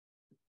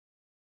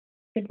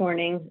Good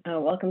morning.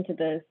 Welcome to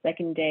the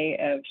second day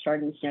of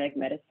Chardan's Genetic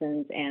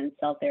Medicines and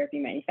Cell Therapy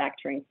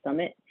Manufacturing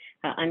Summit.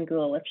 I'm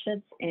Gula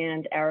Lipschitz,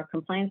 and our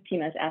compliance team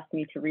has asked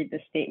me to read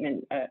this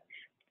statement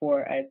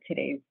for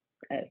today's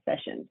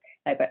session.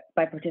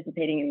 By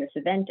participating in this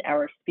event,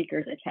 our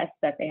speakers attest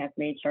that they have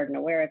made Chardan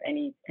aware of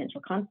any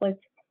potential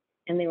conflicts,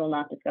 and they will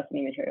not discuss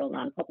any material,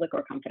 non-public,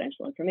 or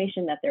confidential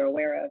information that they're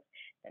aware of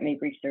that may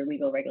breach their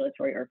legal,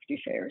 regulatory, or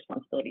fiduciary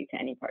responsibility to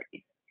any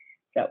parties.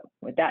 So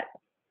with that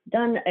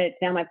done, it's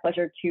now my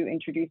pleasure to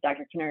introduce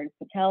Dr. Kinnari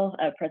Patel,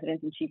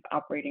 President and Chief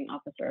Operating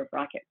Officer of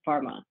Rocket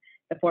Pharma.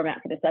 The format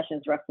for the session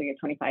is roughly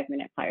a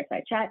 25-minute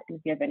fireside chat, and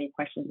if you have any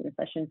questions in the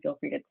session, feel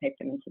free to type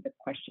them into the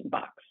question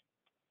box.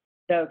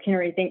 So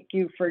Kinnari, thank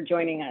you for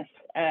joining us.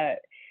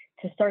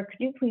 To start,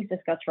 could you please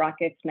discuss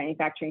Rocket's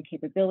manufacturing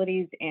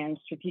capabilities and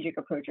strategic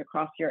approach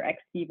across your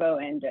ex vivo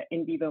and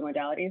in vivo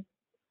modalities?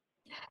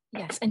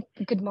 Yes, and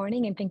good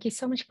morning, and thank you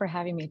so much for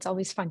having me. It's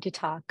always fun to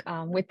talk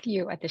with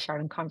you at the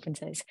Chardan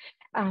conferences.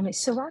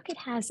 So Rocket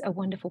has a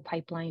wonderful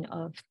pipeline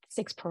of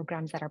 6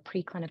 programs that are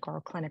preclinical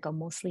or clinical,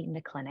 mostly in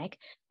the clinic,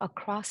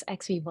 across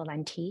ex vivo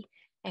and T.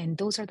 And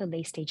those are the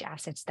late stage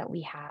assets that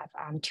we have,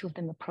 2 of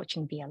them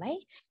approaching BLA,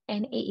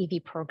 and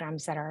AAV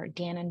programs that are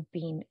Danon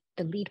being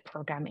the lead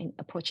program in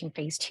approaching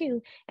phase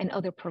 2, and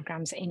other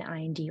programs in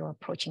IND or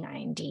approaching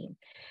IND.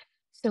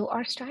 So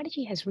our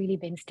strategy has really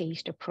been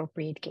staged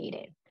appropriate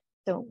gated.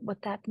 So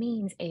what that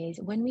means is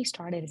when we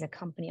started as a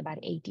company about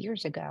 8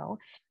 years ago,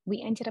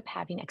 we ended up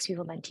having ex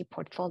vivo lenti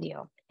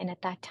portfolio. And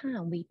at that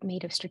time, we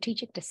made a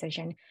strategic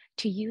decision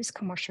to use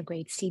commercial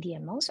grade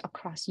CDMOs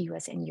across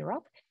US and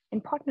Europe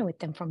and partner with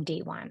them from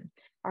day one.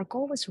 Our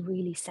goal was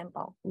really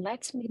simple.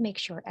 Let's make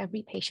sure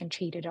every patient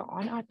treated or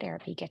on our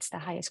therapy gets the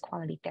highest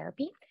quality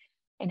therapy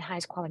and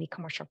highest quality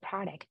commercial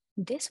product.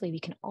 This way,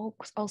 we can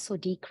also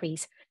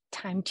decrease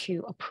time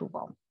to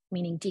approval,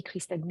 meaning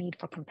decrease the need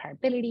for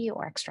comparability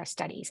or extra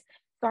studies.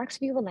 So our ex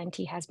vivo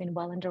lenti has been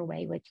well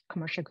underway with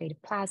commercial grade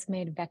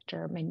plasmid,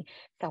 vector, and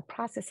cell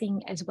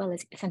processing, as well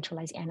as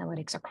centralized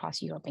analytics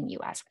across Europe and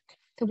US.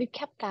 So we've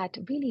kept that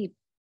really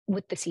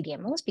with the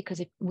CDMOs because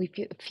it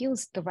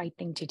feels the right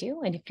thing to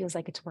do, and it feels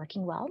like it's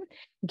working well,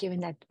 given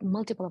that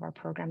multiple of our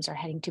programs are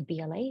heading to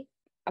BLA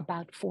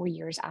about 4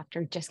 years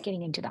after just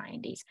getting into the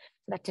INDs.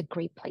 So that's a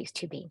great place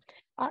to be.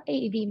 Our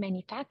AAV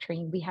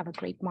manufacturing, we have a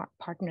great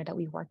partner that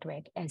we worked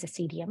with as a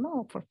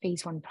CDMO for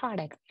phase 1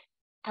 product.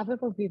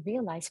 However, we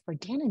realized for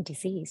Danon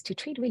disease to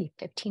treat really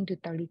 15 to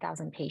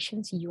 30,000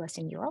 patients, US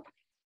and Europe,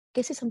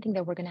 this is something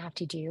that we're going to have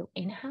to do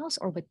in-house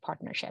or with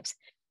partnerships.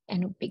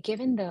 And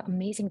given the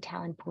amazing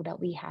talent pool that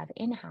we have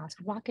in-house,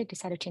 Rocket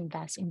decided to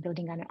invest in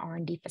building an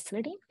R&D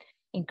facility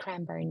in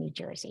Cranbury, New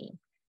Jersey.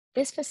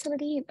 This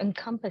facility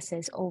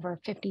encompasses over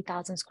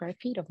 50,000 square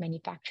feet of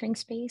manufacturing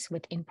space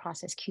with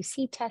in-process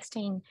QC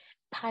testing,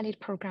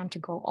 pilot program to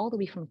go all the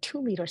way from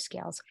 2-liter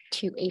scales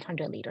to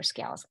 800-liter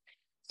scales.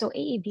 So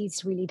AAV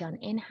is really done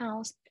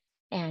in-house,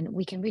 and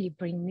we can really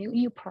bring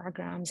new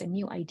programs and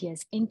new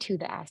ideas into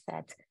the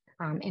assets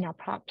in our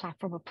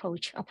platform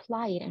approach,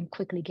 apply it, and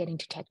quickly get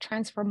into tech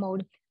transfer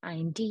mode,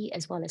 IND,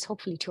 as well as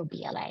hopefully to a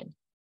BLA.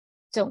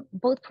 So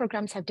both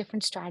programs have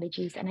different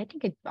strategies, and I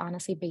think it's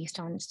honestly based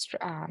on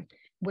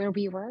where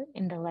we were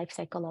in the life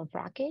cycle of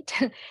Rocket,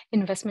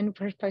 investment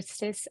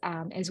purposes,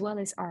 as well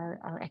as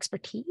our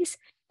expertise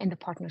and the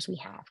partners we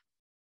have.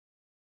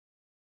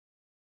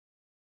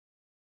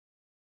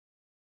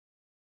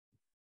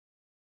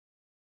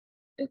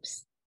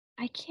 Oops,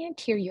 I can't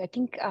hear you. I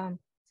think,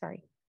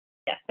 sorry.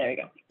 Yes, there you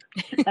go.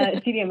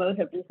 CDMOs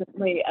have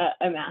recently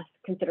amassed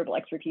considerable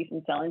expertise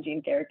in cell and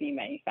gene therapy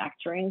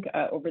manufacturing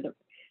over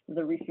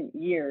the recent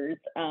years,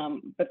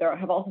 but there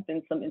have also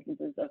been some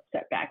instances of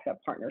setbacks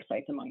at partner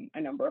sites among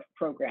a number of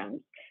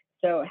programs.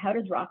 So how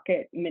does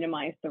Rocket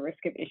minimize the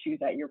risk of issues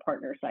at your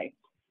partner sites?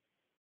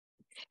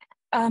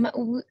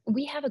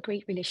 We have a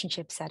great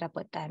relationship set up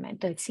with them, and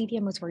the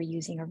CDMOs we're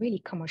using are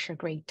really commercial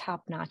grade,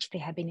 top notch. They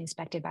have been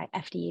inspected by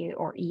FDA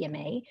or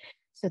EMA.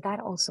 So that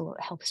also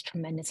helps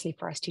tremendously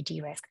for us to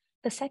de-risk.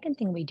 The second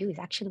thing we do is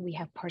actually we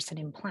have person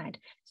in plant.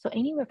 So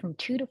anywhere from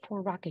 2 to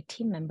 4 Rocket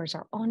team members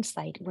are on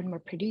site when we're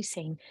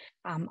producing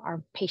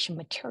our patient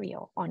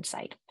material on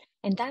site.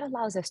 And that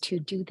allows us to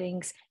do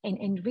things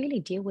and really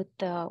deal with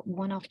the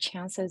one-off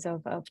chances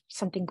of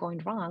something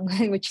going wrong,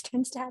 which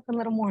tends to happen a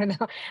little more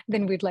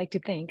than we'd like to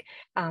think.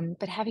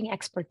 But having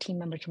expert team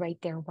members right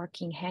there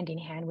working hand in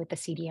hand with the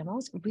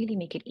CDMOs really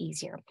make it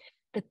easier.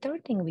 The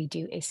third thing we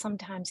do is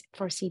sometimes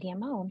for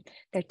CDMO,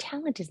 their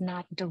talent is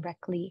not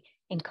directly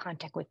in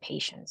contact with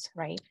patients,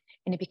 right?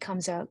 And it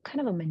becomes a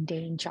kind of a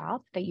mundane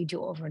job that you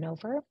do over and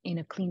over in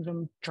a clean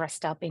room,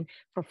 dressed up in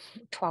for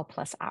 12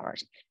 plus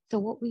hours. So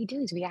what we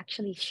do is we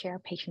actually share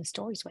patient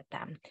stories with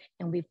them,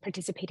 and we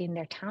participate in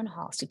their town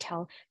halls to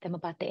tell them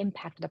about the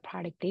impact of the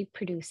product they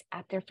produce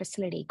at their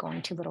facility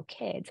going to little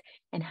kids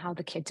and how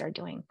the kids are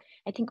doing.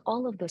 I think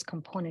all of those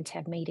components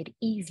have made it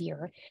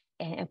easier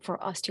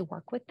for us to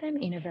work with them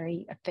in a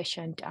very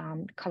efficient,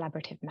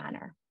 collaborative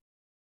manner.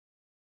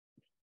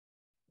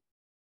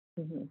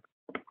 Mm-hmm.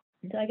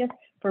 So I guess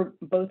for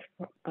both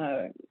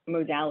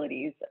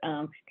modalities,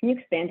 can you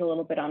expand a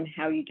little bit on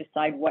how you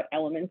decide what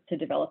elements to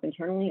develop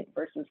internally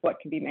versus what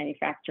can be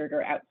manufactured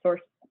or outsourced?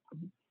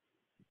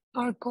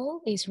 Our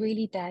goal is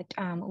really that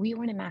we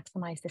want to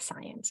maximize the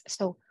science.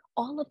 So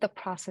all of the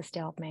process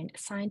development,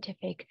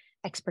 scientific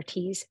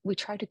expertise, we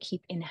try to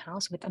keep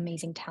in-house with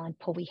amazing talent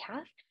pool we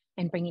have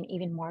and bring in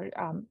even more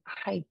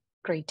high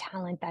grade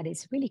talent that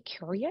is really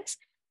curious,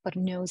 but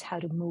knows how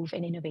to move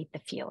and innovate the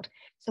field.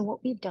 So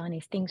what we've done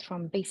is things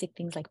from basic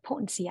things like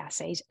potency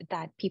assays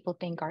that people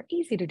think are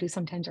easy to do,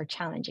 sometimes are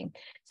challenging.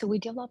 So we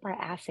develop our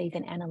assays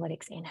and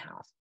analytics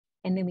in-house,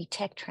 and then we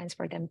tech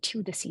transfer them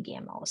to the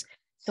CDMOs.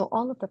 So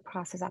all of the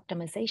process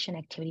optimization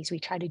activities we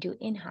try to do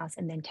in-house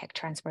and then tech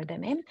transfer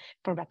them in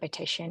for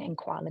repetition and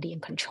quality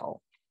and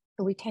control.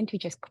 So we tend to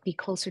just be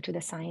closer to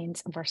the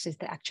science versus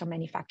the actual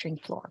manufacturing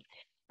floor.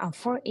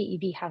 For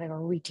AEV,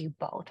 however, we do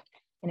both.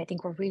 And I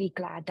think we're really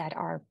glad that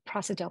our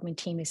process development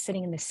team is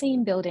sitting in the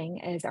same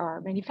building as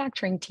our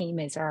manufacturing team,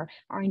 as our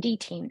R&D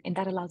team, and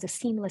that allows a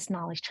seamless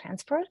knowledge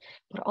transfer,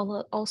 but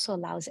also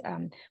allows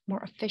a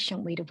more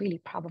efficient way to really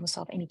problem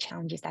solve any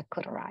challenges that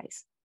could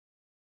arise.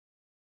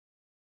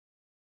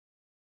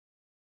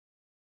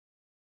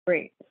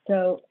 Great.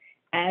 So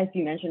as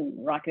you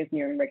mentioned, Rocket is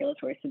nearing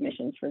regulatory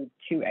submissions for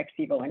 2 ex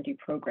vivo ND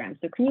programs.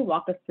 So can you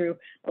walk us through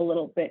a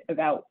little bit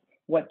about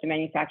what the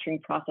manufacturing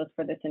process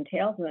for this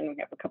entails? And then we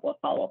have a couple of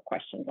follow-up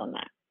questions on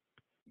that.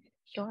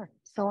 Sure.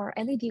 So our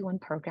LED1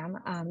 program,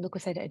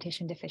 leukocyte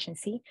adhesion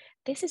deficiency,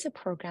 this is a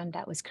program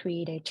that was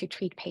created to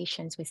treat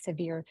patients with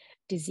severe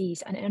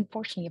disease. And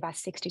unfortunately, about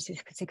 60 to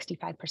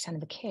 65% of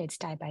the kids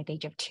die by the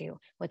age of 2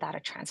 without a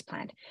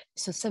transplant.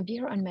 So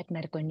severe unmet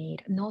medical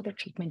need, no other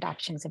treatment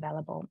options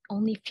available.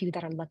 Only few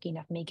that are lucky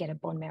enough may get a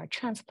bone marrow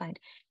transplant,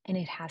 and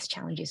it has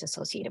challenges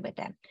associated with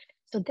it.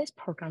 So this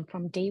program,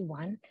 from day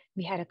one,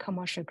 we had a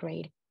commercial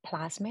grade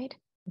plasmid,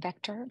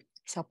 vector,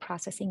 cell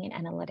processing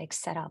and analytics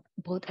set up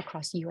both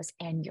across US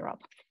and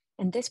Europe.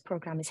 And this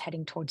program is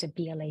heading towards a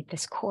BLA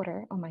this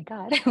quarter. Oh my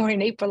God, we're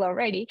in April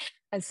already.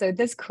 And so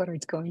this quarter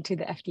it's going to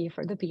the FDA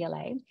for the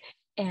BLA.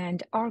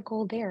 And our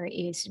goal there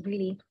is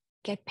really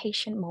get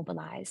patient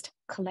mobilized,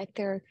 collect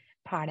their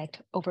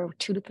product over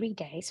 2 to 3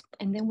 days.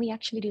 And then we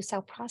actually do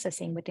cell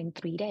processing within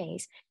 3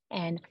 days.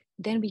 And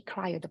then we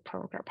cryo the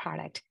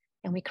product.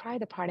 And we cryo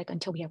the product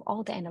until we have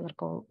all the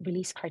analytical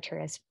release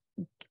criteria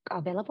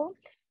available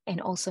and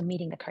also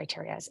meeting the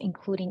criteria,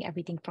 including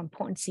everything from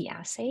potency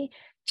assay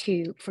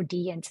for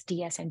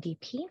DS and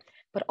DP,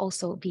 but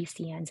also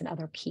VCNs and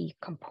other key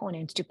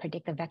components to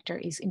predict the vector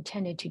is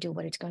intended to do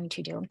what it's going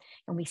to do.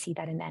 And we see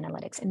that in the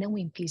analytics. And then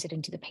we infuse it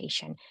into the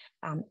patient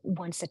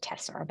once the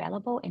tests are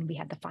available and we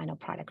have the final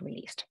product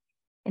released.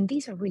 And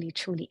these are really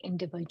truly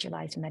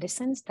individualized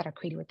medicines that are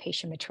created with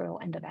patient material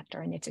and the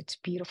vector. And it's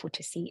beautiful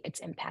to see its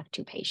impact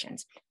to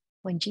patients.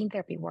 When gene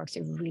therapy works,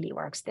 it really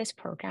works. This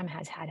program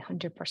has had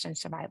 100%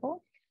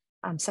 survival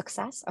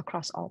success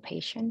across all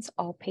patients.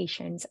 All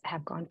patients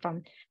have gone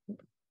from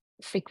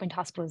frequent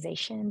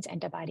hospitalizations,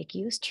 antibiotic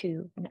use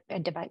to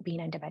being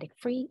antibiotic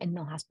free and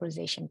no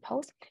hospitalization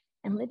post,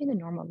 and living a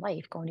normal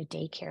life, going to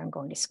daycare and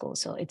going to school.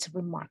 So it's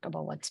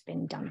remarkable what's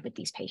been done with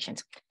these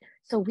patients.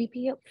 So we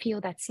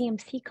feel that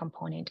CMC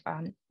component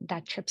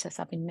that trips us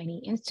up in many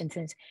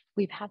instances,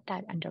 we've had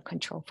that under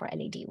control for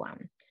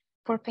LED1.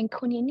 For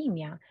Fanconi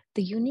anemia,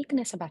 the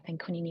uniqueness about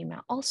Fanconi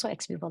anemia, also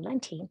ex vivo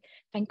lenti,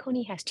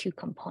 Fanconi has 2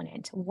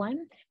 components.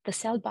 One, the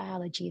cell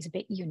biology is a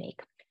bit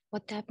unique.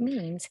 What that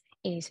means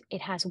is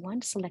it has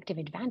one selective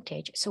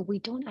advantage, so we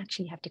don't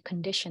actually have to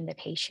condition the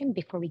patient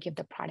before we give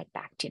the product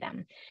back to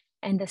them.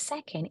 And the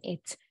second,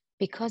 it's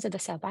because of the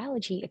cell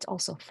biology, it's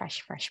also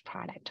fresh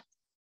product.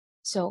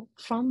 So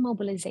from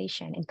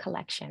mobilization and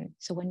collection,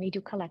 so when we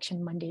do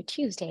collection Monday,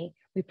 Tuesday,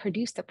 we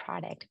produce the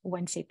product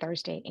Wednesday,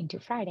 Thursday into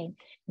Friday,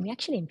 and we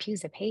actually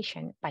infuse the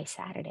patient by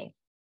Saturday.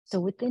 So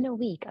within a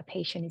week, a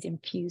patient is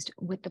infused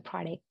with the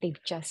product. They've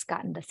just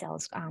gotten the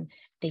cells.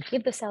 They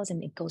give the cells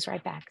and it goes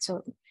right back.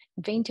 So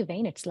vein to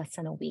vein, it's less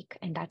than a week,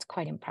 and that's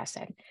quite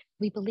impressive.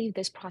 We believe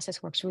this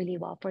process works really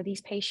well for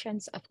these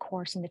patients. Of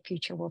course, in the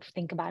future, we'll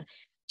think about,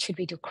 should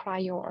we do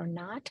cryo or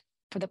not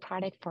for the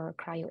product, for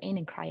cryo in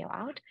and cryo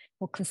out?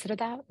 We'll consider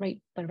that, right?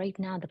 But right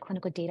now, the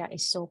clinical data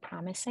is so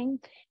promising,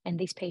 and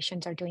these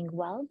patients are doing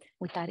well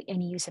without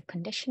any use of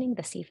conditioning.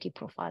 The safety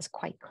profile is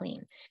quite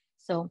clean.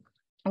 So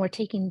we're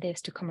taking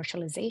this to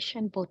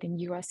commercialization, both in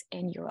US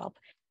and Europe,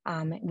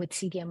 with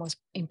CDMOs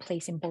in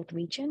place in both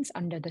regions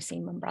under the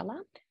same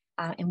umbrella,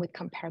 and with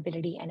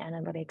comparability and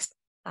analytics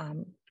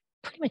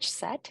pretty much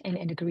set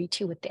and agreed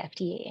to with the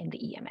FDA and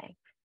the EMA.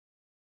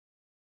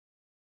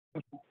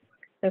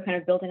 So kind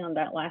of building on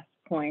that last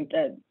point,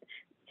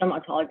 some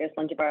autologous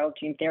lentiviral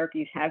gene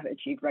therapies have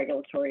achieved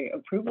regulatory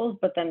approvals,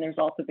 but then there's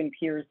also been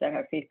peers that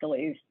have faced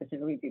delays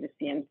specifically due to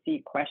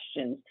CMC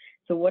questions.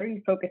 So what are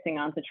you focusing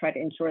on to try to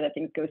ensure that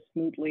things go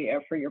smoothly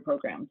for your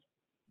programs?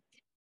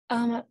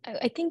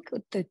 I think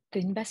the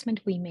investment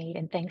we made,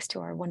 and thanks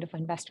to our wonderful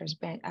investors,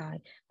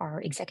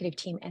 our executive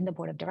team and the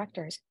board of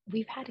directors,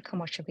 we've had a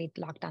commercial grade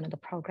lockdown of the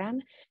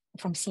program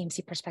from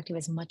CMC perspective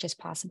as much as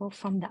possible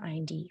from the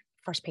IND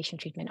first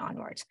patient treatment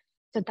onwards.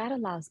 So that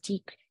allows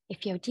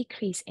if you have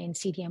decrease in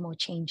CDMO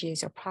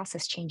changes or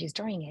process changes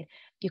during it,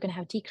 you're going to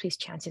have decreased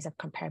chances of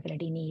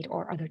comparability need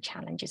or other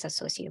challenges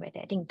associated with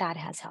it. I think that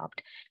has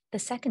helped. The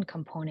second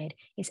component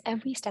is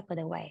every step of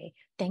the way,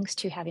 thanks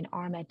to having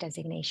RMAT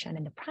designation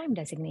and the PRIME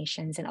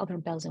designations and other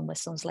bells and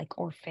whistles like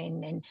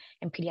orphan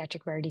and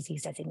pediatric rare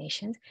disease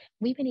designations,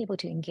 we've been able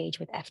to engage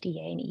with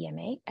FDA and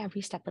EMA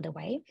every step of the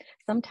way.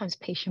 Sometimes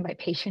patient by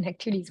patient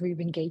activities, we've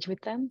engaged with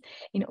them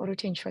in order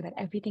to ensure that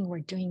everything we're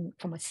doing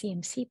from a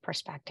CMC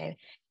perspective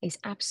is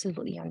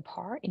absolutely on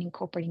par in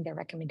incorporating their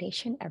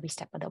recommendation every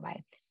step of the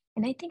way.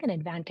 And I think an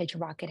advantage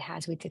Rocket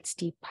has with its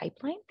deep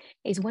pipeline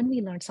is when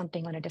we learn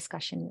something on a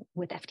discussion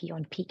with FDA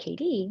on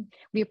PKD,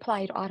 we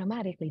apply it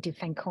automatically to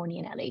Fanconi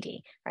and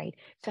LAD, right?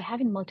 So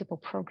having multiple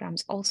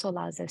programs also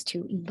allows us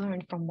to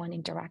learn from one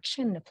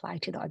interaction and apply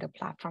to the other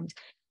platforms.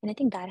 And I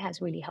think that has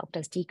really helped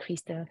us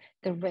decrease the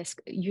risk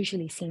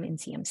usually seen in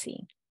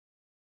CMC.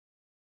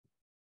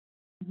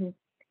 Mm-hmm.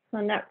 So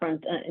on that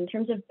front, in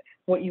terms of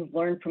what you've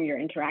learned from your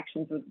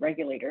interactions with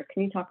regulators,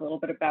 can you talk a little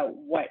bit about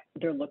what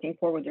they're looking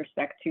for with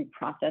respect to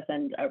process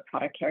and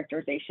product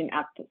characterization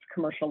at the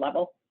commercial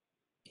level?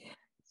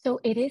 So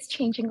it is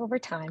changing over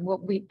time.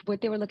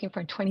 What they were looking for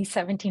in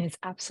 2017 has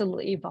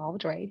absolutely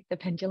evolved, right? The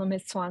pendulum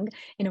has swung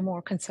in a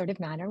more conservative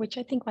manner, which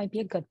I think might be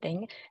a good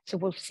thing. So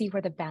we'll see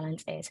where the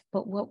balance is.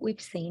 But what we've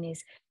seen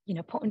is,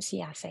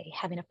 potency assay,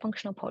 having a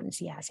functional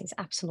potency assay is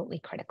absolutely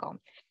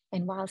critical.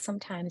 And while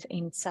sometimes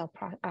in cell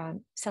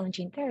and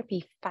gene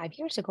therapy 5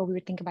 years ago, we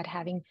would think about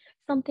having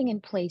something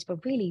in place,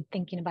 but really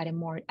thinking about it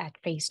more at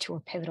phase 2 or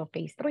pivotal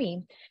phase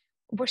 3,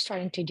 we're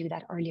starting to do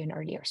that earlier and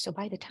earlier. So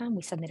by the time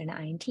we submit an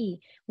IND,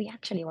 we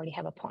actually already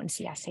have a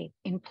potency assay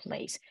in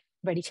place,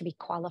 ready to be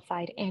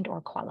qualified and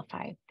or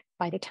qualified.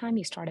 By the time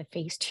you start a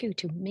phase 2,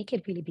 to make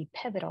it really be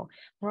pivotal,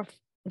 we're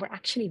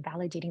actually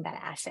validating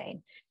that assay.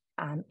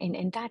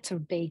 And that's a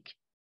big,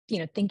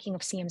 thinking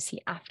of CMC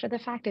after the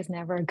fact is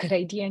never a good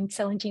idea in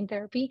cell and gene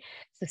therapy.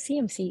 So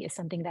CMC is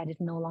something that is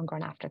no longer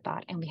an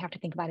afterthought. And we have to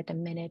think about it the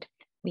minute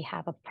we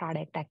have a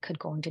product that could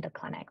go into the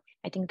clinic.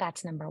 I think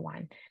that's number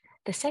one.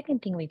 The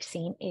second thing we've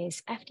seen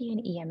is FDA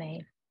and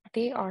EMA,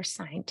 they are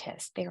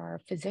scientists, they are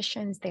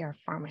physicians, they are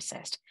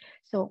pharmacists.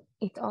 So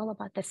it's all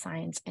about the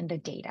science and the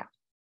data.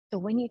 So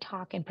when you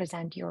talk and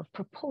present your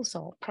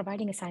proposal,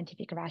 providing a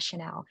scientific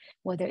rationale,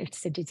 whether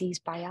it's the disease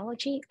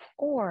biology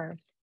or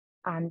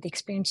the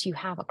experience you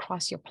have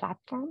across your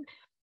platform,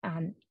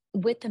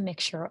 with a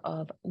mixture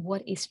of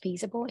what is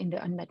feasible in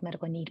the unmet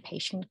medical need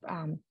patient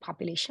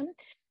population,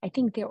 I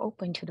think they're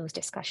open to those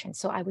discussions.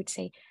 So I would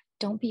say,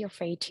 don't be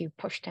afraid to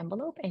push the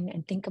envelope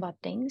and think about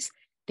things,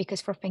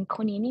 because for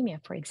Fanconi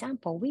anemia, for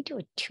example, we do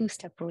a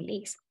 2-step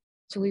release.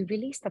 So we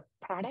release the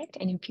product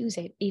and infuse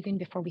it even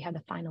before we have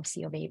the final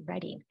COA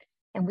ready.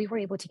 And we were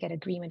able to get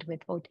agreement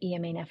with both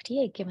EMA and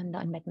FDA, given the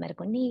unmet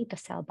medical need, the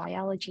cell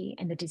biology,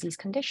 and the disease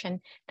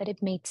condition, that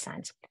it made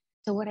sense.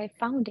 So what I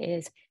found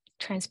is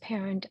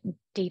transparent,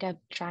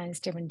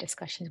 data-driven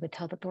discussions with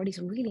health authorities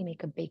really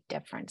make a big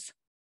difference.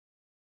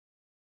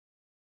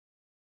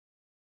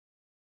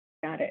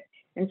 Got it.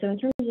 And so in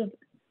terms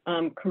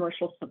of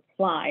commercial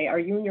supply, are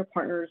you and your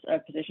partners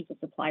positioned to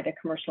supply the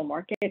commercial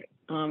market?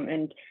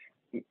 And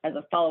as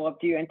a follow-up,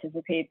 do you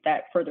anticipate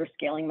that further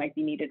scaling might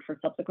be needed for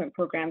subsequent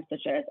programs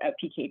such as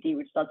PKD,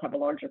 which does have a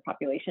larger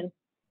population?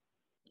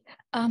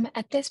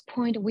 At this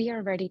point, we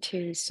are ready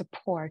to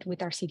support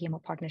with our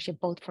CDMO partnership,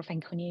 both for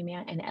Fanconi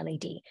anemia and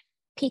LAD.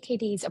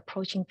 PKD is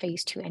approaching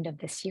phase 2 end of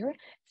this year.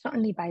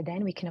 Certainly by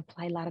then, we can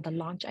apply a lot of the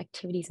launch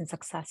activities and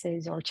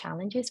successes or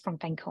challenges from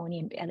Fanconi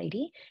and LAD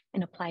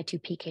and apply to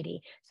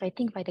PKD. So I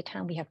think by the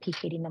time we have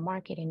PKD in the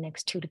market in the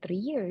next 2 to 3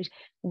 years,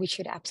 we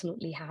should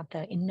absolutely have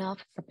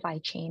enough supply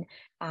chain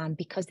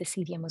because the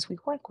CDMOs we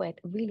work with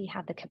really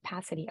have the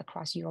capacity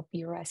across Europe,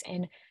 US,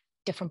 and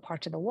different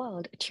parts of the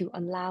world to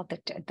allow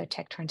the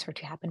tech transfer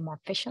to happen more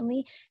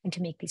efficiently and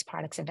to make these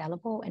products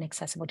available and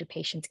accessible to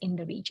patients in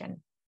the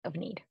region of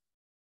need.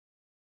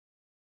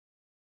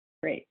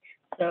 Great.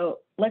 So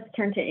let's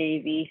turn to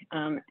AAV.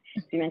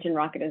 As you mentioned,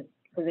 Rocket is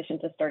positioned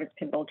to start its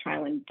pivotal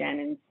trial in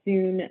Danon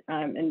soon,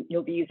 and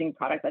you'll be using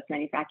product that's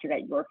manufactured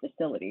at your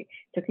facility.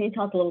 So can you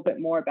tell us a little bit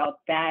more about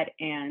that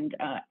and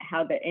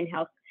how the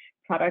in-house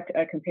product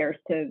compares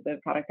to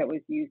the product that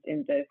was used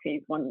in the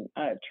phase 1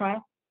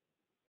 trial?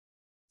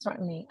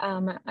 Certainly.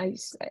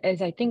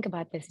 As I think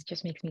about this, it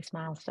just makes me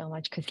smile so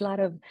much because a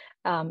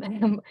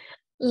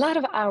lot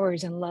of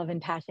hours and love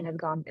and passion has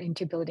gone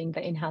into building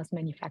the in-house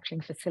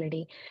manufacturing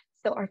facility.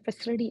 So our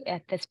facility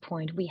at this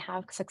point, we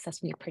have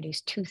successfully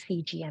produced 2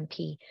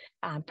 cGMP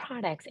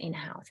products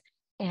in-house.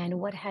 And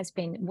what has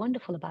been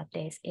wonderful about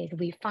this is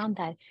we found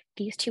that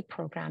these 2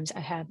 programs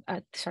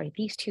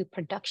these 2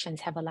 productions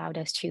have allowed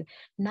us to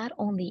not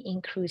only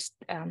increase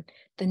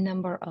the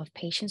number of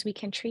patients we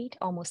can treat,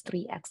 almost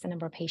 3x the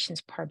number of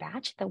patients per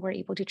batch that we're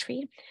able to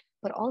treat,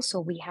 but also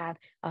we have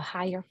a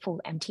higher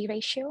full empty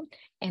ratio,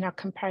 and our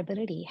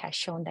comparability has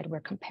shown that we're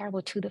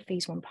comparable to the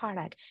phase 1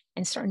 product,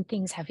 and certain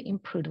things have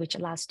improved, which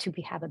allows to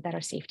have a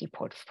better safety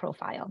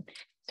profile.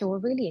 So we're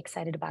really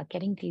excited about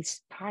getting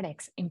these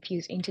products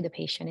infused into the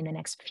patient in the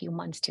next few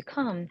months to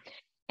come.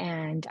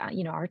 And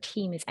our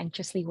team is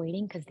anxiously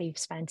waiting because they've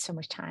spent so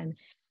much time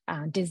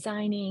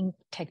designing,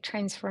 tech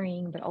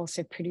transferring, but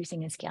also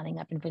producing and scaling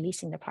up and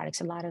releasing the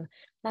products. A lot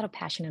of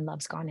passion and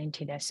love's gone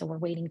into this. So we're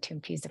waiting to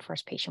infuse the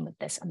first patient with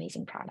this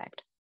amazing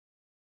product.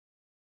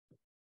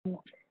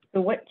 So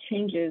what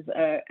changes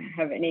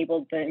have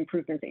enabled the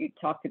improvements that you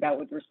talked about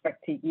with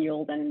respect to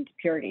yield and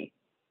purity?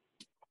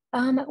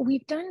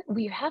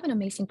 We have an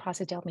amazing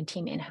process development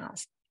team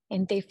in-house,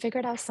 and they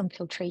figured out some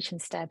filtration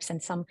steps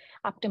and some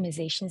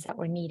optimizations that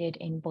were needed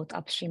in both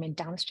upstream and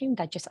downstream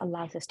that just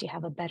allows us to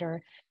have a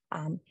better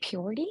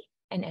purity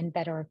and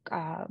better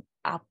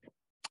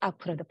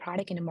output of the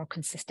product in a more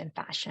consistent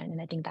fashion.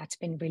 And I think that's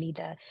been really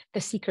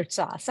the secret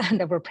sauce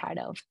that we're proud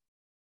of.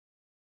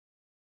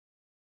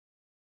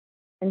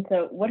 And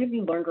so what have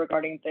you learned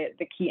regarding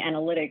the key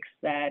analytics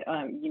that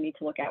you need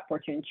to look out for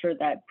to ensure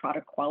that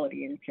product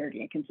quality and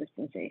purity and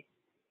consistency?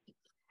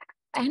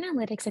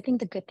 Analytics, I think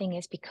the good thing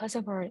is because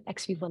of our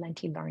ex vivo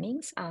lenti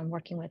learnings,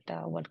 working with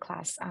the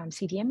world-class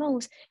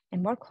CDMOs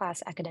and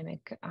world-class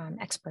academic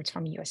experts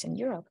from US and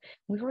Europe,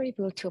 we were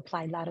able to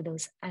apply a lot of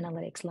those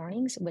analytics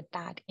learnings with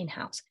that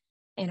in-house.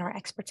 And our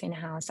experts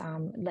in-house,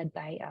 led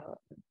by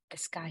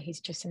this guy who's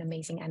just an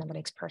amazing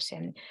analytics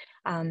person,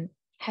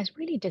 has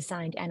really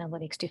designed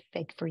analytics to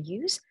fit for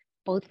use,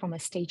 both from a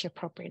stage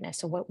appropriateness,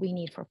 so what we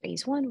need for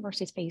phase 1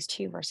 versus phase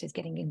 2 versus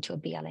getting into a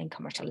BLA and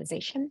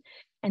commercialization.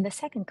 And the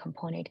second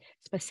component,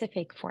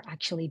 specific for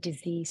actually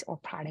disease or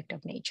product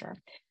of nature.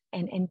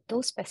 And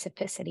those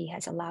specificity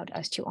has allowed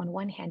us to, on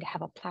one hand,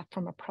 have a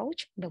platform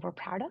approach that we're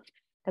proud of,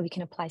 that we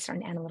can apply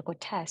certain analytical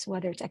tests,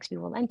 whether it's ex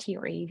vivo lenti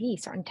or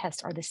AAV, certain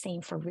tests are the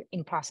same for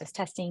in-process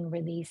testing,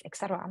 release, et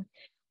cetera,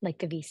 like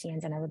the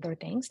VCNs and other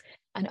things.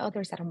 And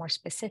others that are more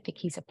specific,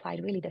 he's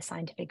applied really the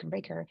scientific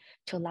rigor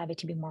to allow it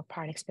to be more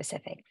product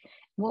specific.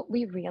 What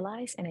we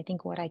realize, and I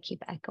think what I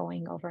keep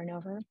echoing over and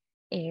over,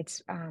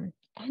 it's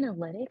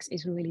analytics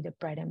is really the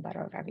bread and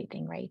butter of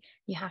everything, right?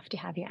 You have to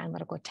have your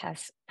analytical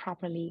tests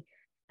properly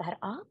set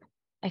up,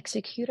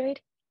 executed,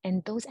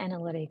 and those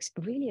analytics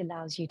really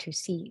allows you to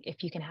see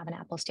if you can have an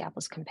apples to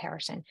apples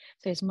comparison.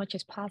 So as much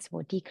as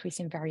possible,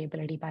 decreasing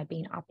variability by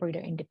being operator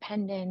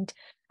independent,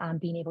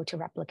 being able to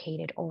replicate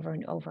it over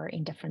and over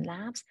in different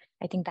labs.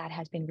 I think that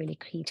has been really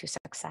key to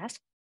success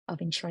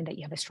of ensuring that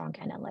you have a strong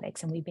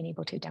analytics. And we've been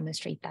able to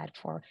demonstrate that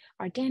for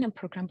our Danon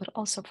program, but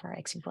also for our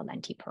ex vivo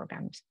lenti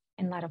programs.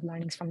 And a lot of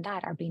learnings from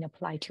that are being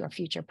applied to a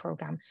future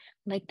program,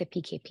 like the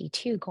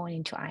PKP2 going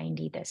into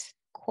IND this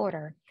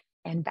quarter,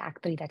 and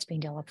BAC3 that's being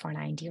developed for an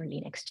IND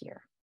early next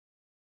year.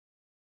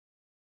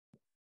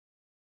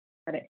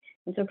 Got it.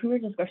 And so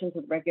previous discussions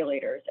with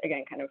regulators,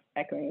 again, kind of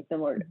echoing a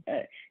similar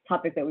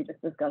topic that we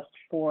just discussed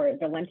for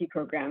the lenti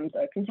programs,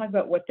 can you talk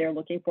about what they're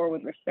looking for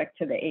with respect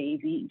to the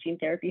AAV gene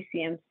therapy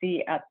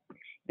CMC at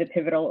the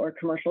pivotal or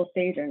commercial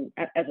stage, and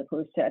as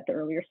opposed to at the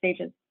earlier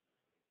stages?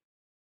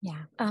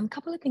 Yeah, a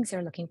couple of things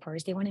they're looking for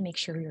is they want to make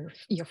sure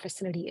your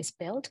facility is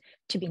built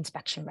to be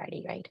inspection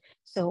ready, right?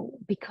 So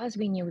because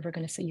we knew we were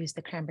going to use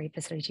the Cranberry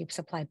facility to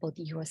supply both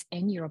US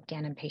and Europe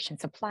Danon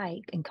patient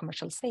supply in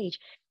commercial stage,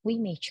 we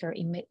made sure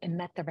it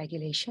met the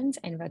regulations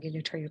and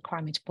regulatory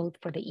requirements both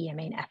for the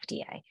EMA and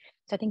FDA.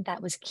 So I think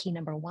that was key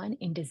number one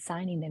in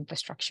designing the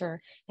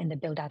infrastructure and the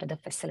build out of the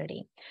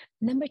facility.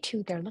 Number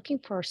two, they're looking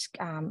for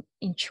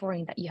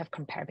ensuring that you have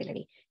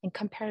comparability, and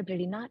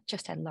comparability not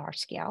just at large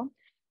scale,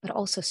 but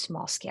also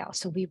small scale.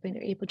 So we've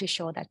been able to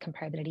show that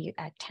comparability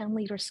at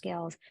 10-liter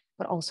scales,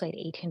 but also at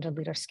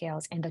 800-liter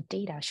scales, and the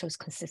data shows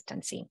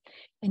consistency.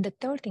 And the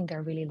third thing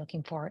they're really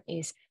looking for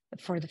is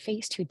for the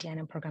phase 2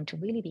 Danon program to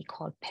really be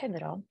called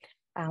pivotal.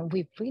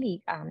 We've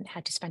really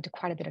had to spend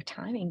quite a bit of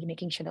time in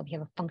making sure that we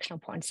have a functional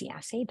potency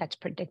assay that's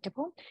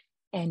predictable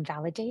and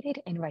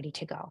validated and ready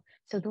to go.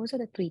 So those are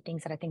the three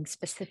things that I think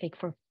specific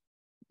for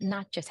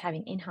not just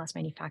having in-house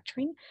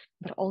manufacturing,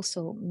 but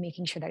also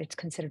making sure that it's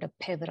considered a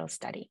pivotal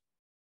study.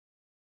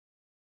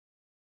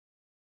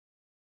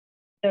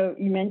 So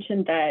you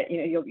mentioned that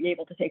you'll be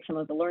able to take some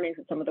of the learnings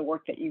and some of the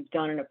work that you've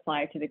done and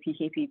apply to the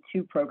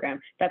PKP2 program.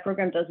 That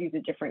program does use a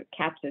different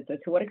capsid. So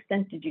to what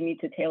extent did you need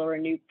to tailor a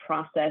new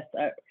process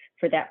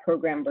for that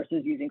program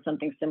versus using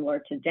something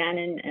similar to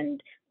Danon?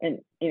 And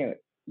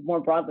more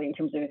broadly, in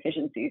terms of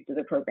efficiencies, do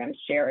the programs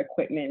share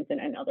equipment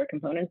and other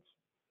components?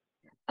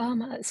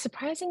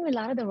 Surprisingly, a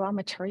lot of the raw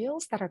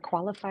materials that are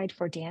qualified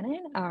for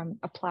Danon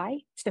apply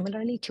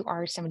similarly to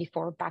our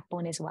 74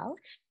 backbone as well.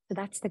 So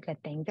that's the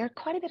good thing. There are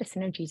quite a bit of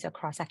synergies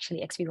across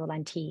actually ex vivo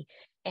lenti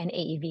and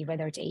AAV,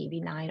 whether it's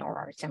AAV9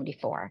 or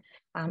R74.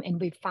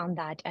 And we've found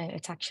that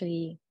it's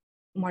actually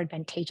more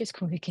advantageous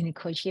when we can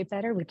negotiate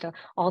better with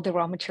all the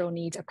raw material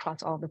needs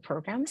across all the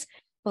programs.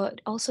 But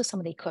also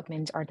some of the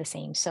equipment are the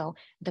same. So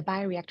the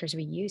bioreactors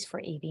we use for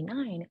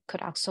AAV9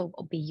 could also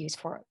be used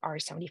for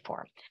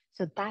R74.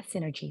 So that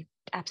synergy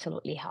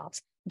absolutely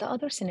helps. The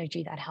other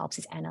synergy that helps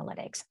is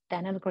analytics. The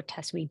analytical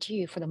tests we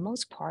do, for the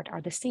most part,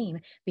 are the same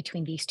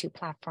between these two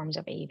platforms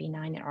of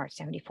AAV9 and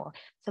R74.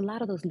 So a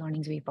lot of those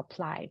learnings we've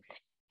applied.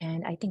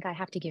 And I think I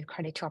have to give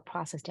credit to our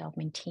process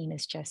development team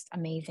is just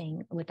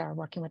amazing with our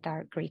working with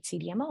our great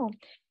CDMO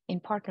in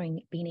partnering,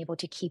 being able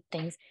to keep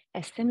things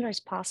as similar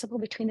as possible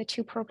between the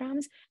two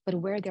programs. But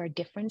where there are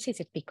differences,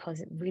 it's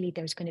because really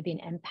there's going to be an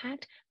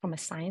impact from a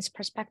science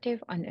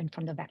perspective and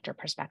from the vector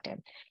perspective.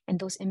 And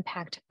those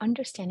impact,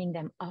 understanding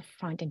them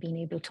upfront and being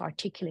able to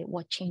articulate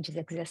what changes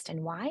exist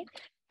and why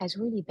has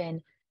really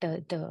been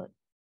the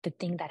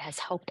thing that has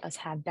helped us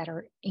have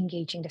better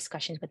engaging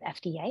discussions with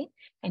FDA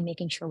and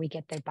making sure we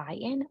get their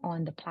buy-in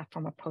on the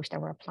platform approach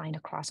that we're applying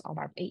across all of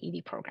our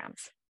AED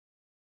programs.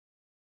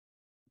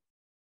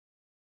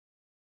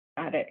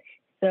 Got it.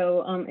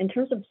 So in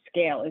terms of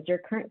scale, is your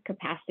current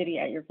capacity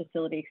at your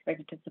facility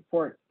expected to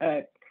support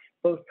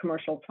both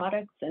commercial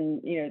products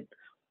and,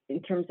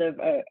 in terms of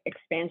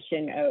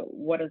expansion,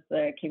 what is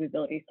the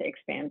capabilities to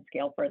expand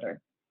scale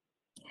further?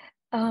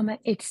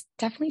 It's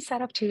definitely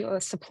set up to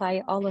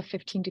supply all of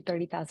 15 to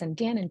 30,000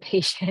 Danon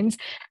patients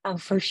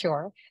for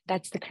sure.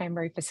 That's the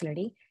Cranberry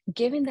facility.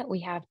 Given that we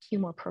have two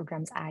more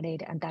programs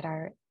added and that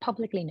are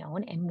publicly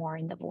known and more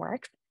in the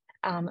works,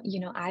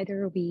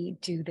 either we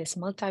do this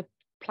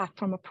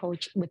multi-platform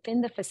approach within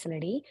the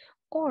facility,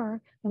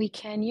 or we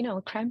can,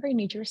 Cranberry,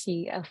 New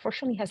Jersey,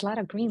 fortunately has a lot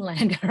of green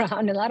land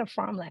around, a lot of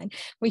farmland.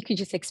 We could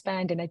just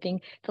expand. And I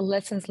think the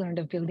lessons learned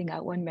of building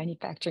out one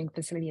manufacturing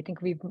facility, I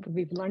think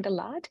we've learned a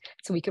lot.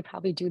 So we could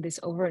probably do this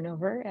over and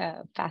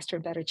over, faster,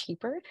 better,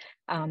 cheaper.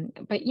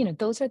 But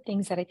those are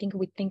things that I think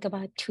we think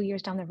about 2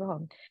 years down the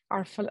road.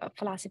 Our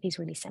philosophy is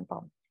really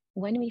simple.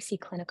 When we see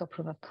clinical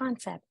proof of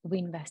concept, we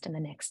invest in the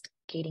next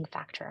gating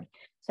factor.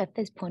 So at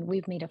this point,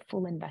 we've made a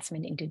full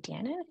investment into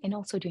Danon and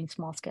also doing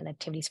small scale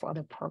activities for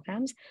other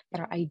programs that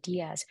are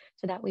ideas.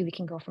 So that way we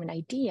can go from an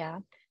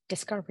idea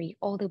discovery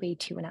all the way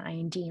to an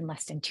IND in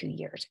less than 2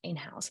 years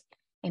in-house.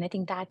 And I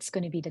think that's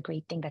going to be the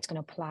great thing that's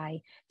going to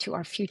apply to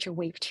our future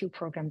Wave 2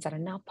 programs that are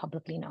not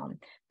publicly known.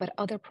 But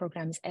other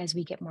programs, as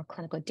we get more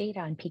clinical data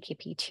on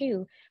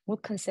PKP2, we'll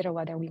consider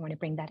whether we want to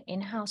bring that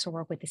in-house or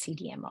work with the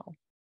CDMO.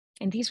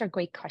 And these are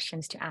great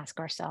questions to ask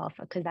ourselves,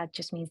 because that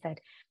just means that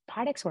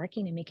products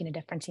working and making a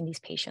difference in these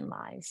patient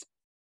lives.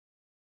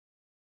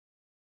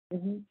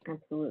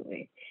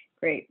 Absolutely.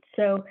 Great.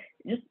 So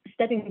just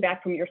stepping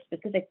back from your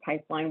specific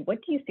pipeline, what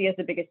do you see as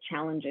the biggest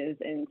challenges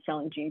in cell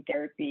and gene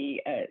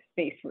therapy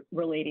space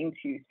relating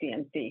to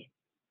CMC?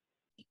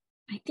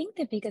 I think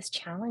the biggest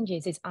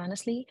challenges is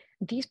honestly,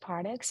 these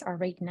products are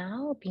right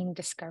now being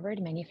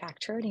discovered,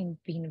 manufactured, and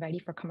being ready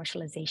for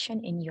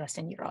commercialization in US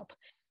and Europe.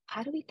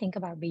 How do we think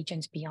about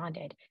regions beyond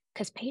it?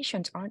 Because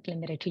patients aren't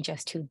limited to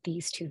just to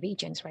these two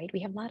regions, right?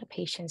 We have a lot of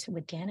patients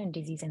with Danon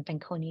disease and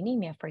Fanconi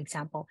anemia, for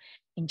example,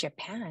 in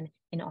Japan,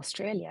 in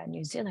Australia,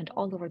 New Zealand,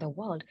 all over the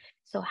world.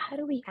 So how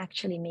do we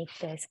actually make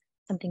this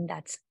something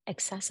that's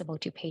accessible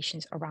to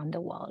patients around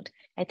the world?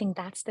 I think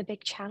that's the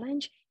big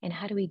challenge. And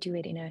how do we do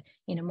it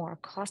in a more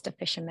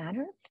cost-efficient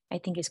manner? I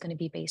think it's going to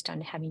be based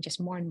on having just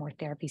more and more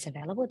therapies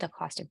available. The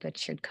cost of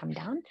goods should come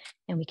down,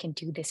 and we can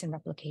do this and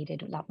replicate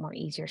it a lot more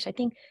easier. So I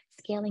think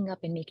scaling up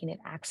and making it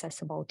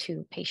accessible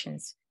to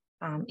patients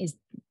is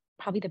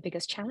probably the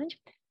biggest challenge.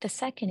 The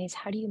second is,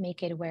 how do you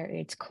make it where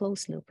it's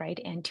closed loop, right?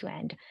 End to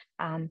end.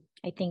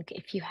 I think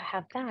if you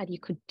have that, you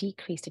could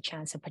decrease the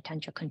chance of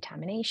potential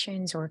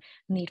contaminations or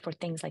need for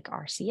things like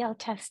RCL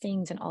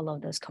testings and all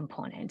of those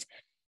components.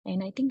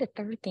 And I think the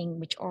third thing,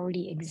 which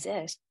already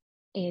exists,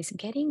 is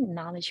getting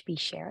knowledge be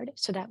shared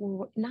so that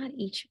not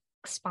each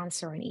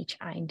sponsor and each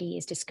IND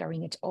is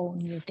discovering its own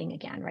new thing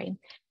again, right?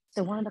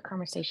 So one of the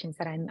conversations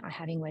that I'm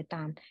having with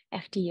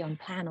FDA on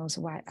panels,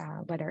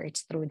 whether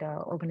it's through the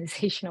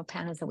organizational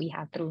panels that we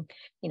have through,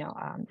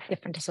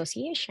 different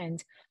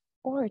associations,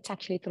 or it's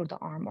actually through the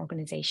ARM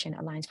organization,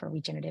 Alliance for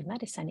Regenerative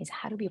Medicine, is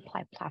how do we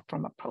apply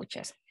platform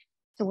approaches?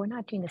 So we're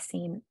not doing the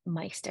same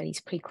mice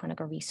studies,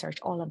 preclinical research,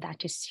 all of that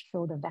to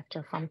show the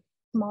vector from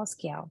small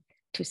scale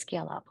to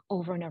scale up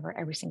over and over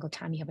every single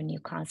time you have a new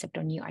concept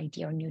or new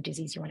idea or new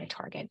disease you want to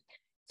target.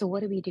 So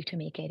what do we do to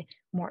make it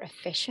more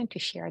efficient to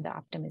share the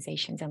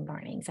optimizations and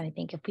learnings? And I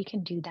think if we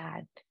can do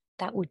that,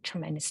 that would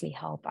tremendously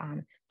help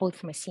both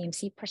from a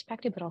CMC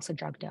perspective, but also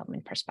drug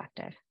development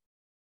perspective.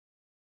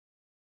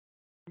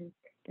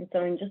 And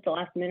so in just the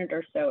last minute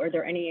or so, are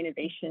there any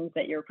innovations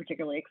that you're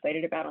particularly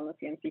excited about on the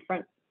CMC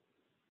front?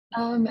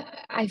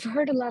 I've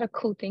heard a lot of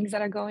cool things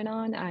that are going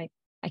on.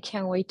 I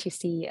can't wait to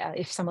see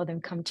if some of them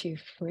come to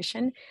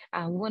fruition.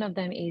 One of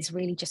them is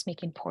really just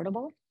making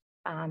portable.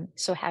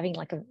 So having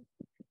like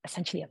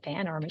essentially a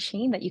van or a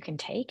machine that you can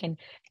take and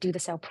do the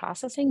cell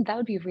processing, that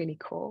would be really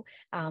cool.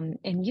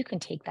 And you can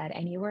take that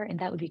anywhere, and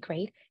that would be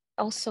great.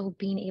 Also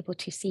being able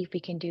to see if we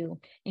can do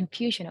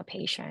infusion of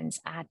patients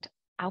at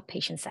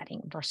outpatient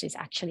setting versus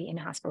actually in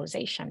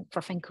hospitalization.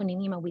 For Fanconi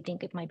anemia, we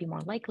think it might be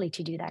more likely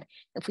to do that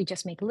if we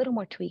just make a little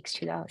more tweaks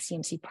to the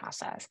CMC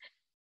process.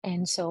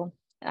 And so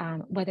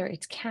whether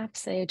it's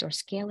capsid or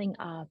scaling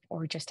up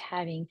or just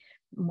having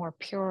more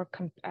pure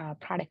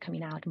product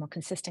coming out, more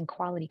consistent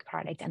quality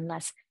product and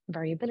less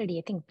variability,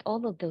 I think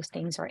all of those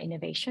things are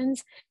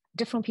innovations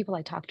different people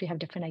I talk to have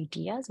different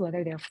ideas,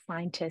 whether they're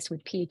scientists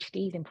with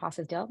PhDs in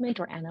process development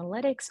or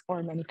analytics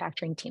or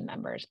manufacturing team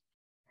members.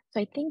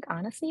 So I think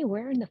honestly,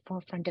 we're in the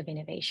forefront of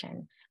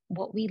innovation.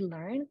 What we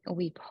learn,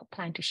 we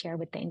plan to share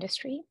with the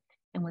industry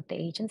and with the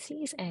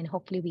agencies, and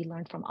hopefully we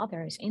learn from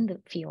others in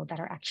the field that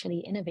are actually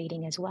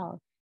innovating as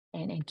well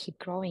and keep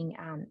growing.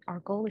 Our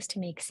goal is to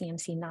make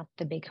CMC not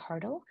the big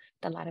hurdle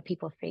that a lot of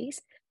people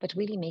face, but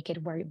really make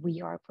it where we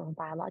are for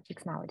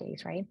biologics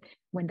nowadays, right?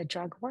 When the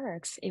drug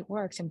works, it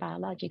works in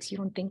biologics. You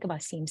don't think about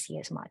CMC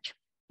as much.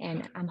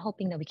 And I'm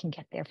hoping that we can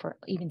get there for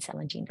even cell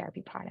and gene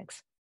therapy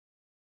products.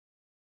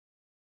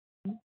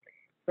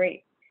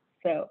 Great.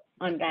 So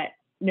on that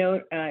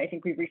note, I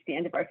think we've reached the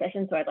end of our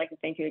session. So I'd like to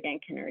thank you again,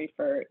 Kinnari,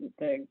 for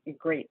the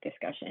great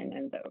discussion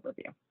and the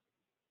overview.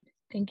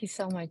 Thank you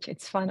so much.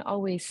 It's fun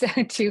always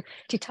to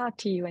talk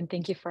to you, and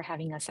thank you for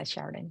having us at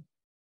Chardan.